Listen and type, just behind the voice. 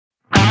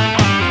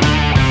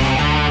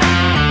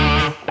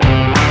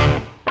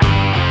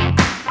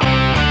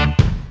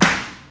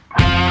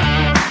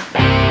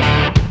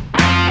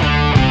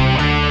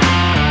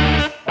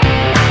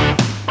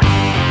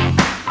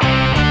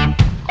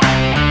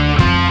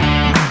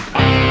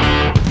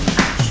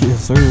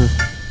Yes, sir.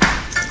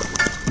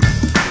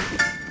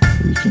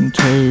 Freaking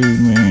toad,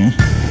 man.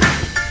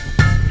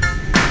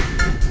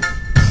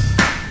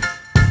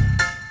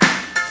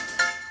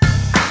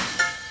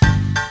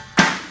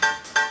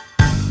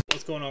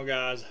 What's going on,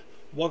 guys?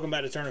 Welcome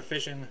back to Turner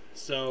Fishing.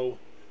 So,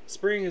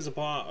 spring is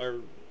upon,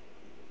 or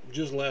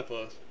just left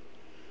us.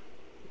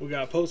 We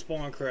got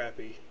post-spawn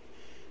crappie.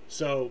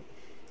 So,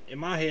 in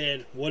my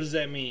head, what does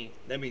that mean?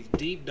 That means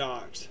deep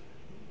docks,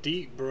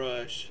 deep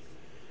brush,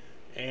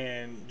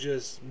 and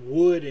just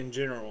wood in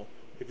general.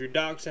 If your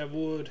docks have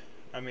wood,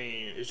 I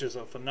mean, it's just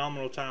a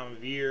phenomenal time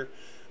of year.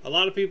 A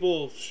lot of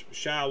people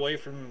shy away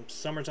from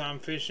summertime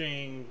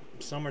fishing,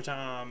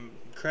 summertime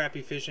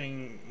crappie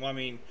fishing. Well, I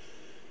mean,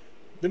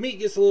 the meat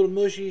gets a little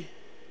mushy,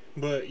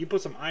 but you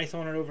put some ice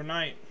on it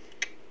overnight,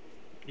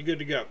 you're good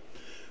to go.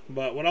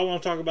 But what I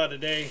want to talk about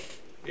today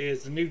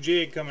is the new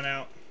jig coming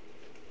out,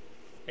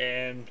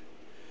 and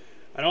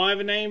I don't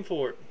have a name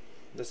for it.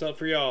 That's up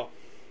for y'all.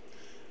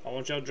 I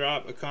want y'all to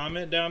drop a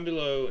comment down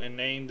below and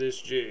name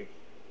this jig.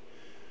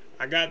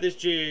 I got this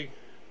jig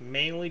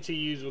mainly to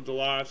use with the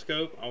live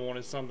scope. I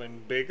wanted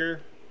something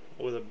bigger,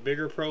 with a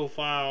bigger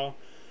profile,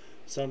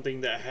 something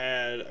that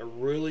had a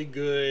really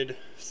good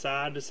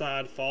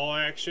side-to-side fall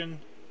action,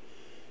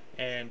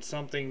 and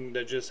something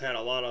that just had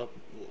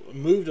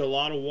moved a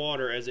lot of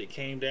water as it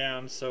came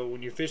down, so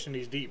when you're fishing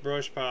these deep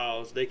brush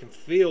piles, they can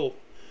feel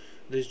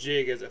this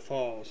jig as it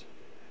falls.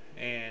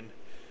 And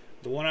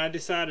the one I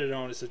decided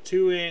on is a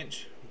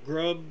 2-inch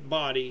grub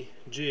body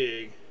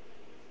jig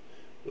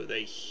with a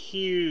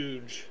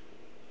huge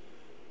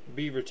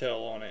beaver tail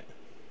on it,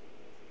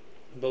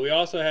 but we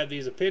also have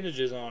these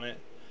appendages on it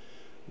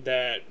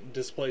that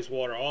displace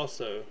water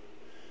also.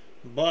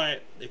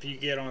 But if you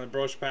get on the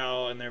brush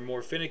pile and they're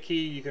more finicky,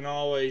 you can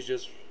always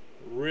just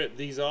rip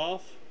these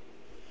off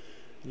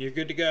and you're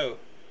good to go.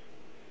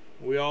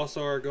 We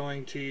also are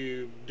going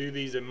to do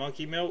these in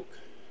monkey milk.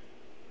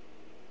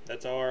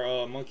 That's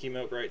our monkey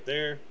milk right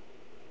there.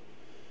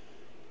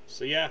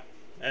 So yeah,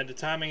 at the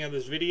timing of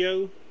this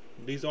video,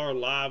 these are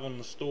live on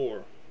the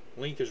store.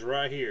 Link is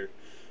right here,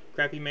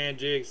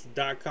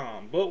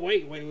 crappiemanjigs.com. But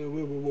wait,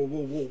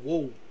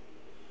 whoa.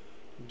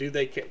 Do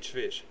they catch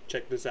fish?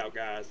 Check this out,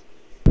 guys.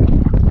 Thanks,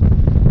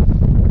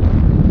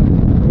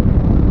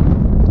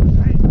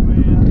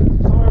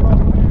 man. Sorry about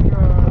the wind.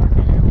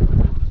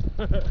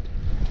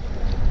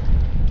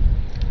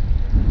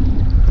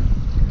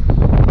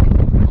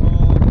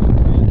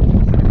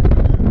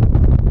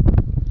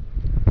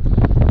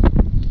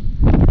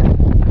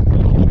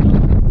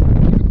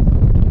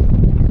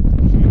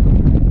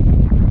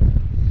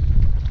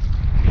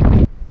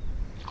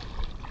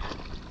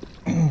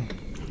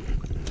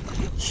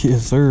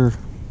 Yes, sir.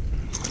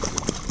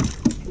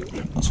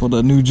 That's what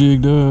that new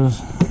jig does.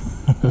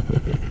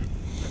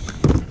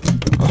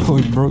 Oh,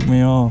 it broke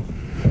me off.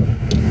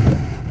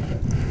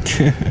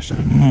 Gosh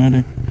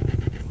almighty.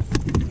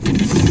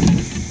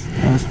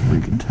 That's a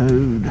freaking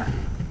toad.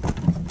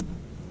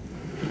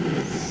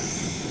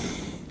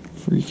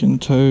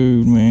 Freaking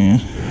toad, man.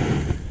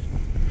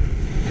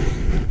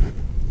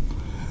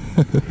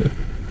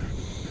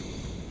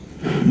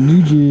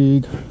 New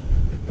jig.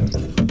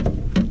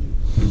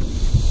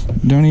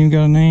 Don't even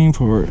got a name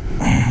for it.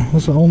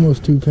 That's an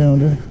almost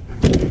 2-pounder.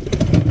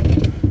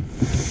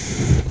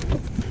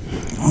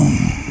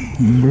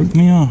 Broke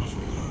me off.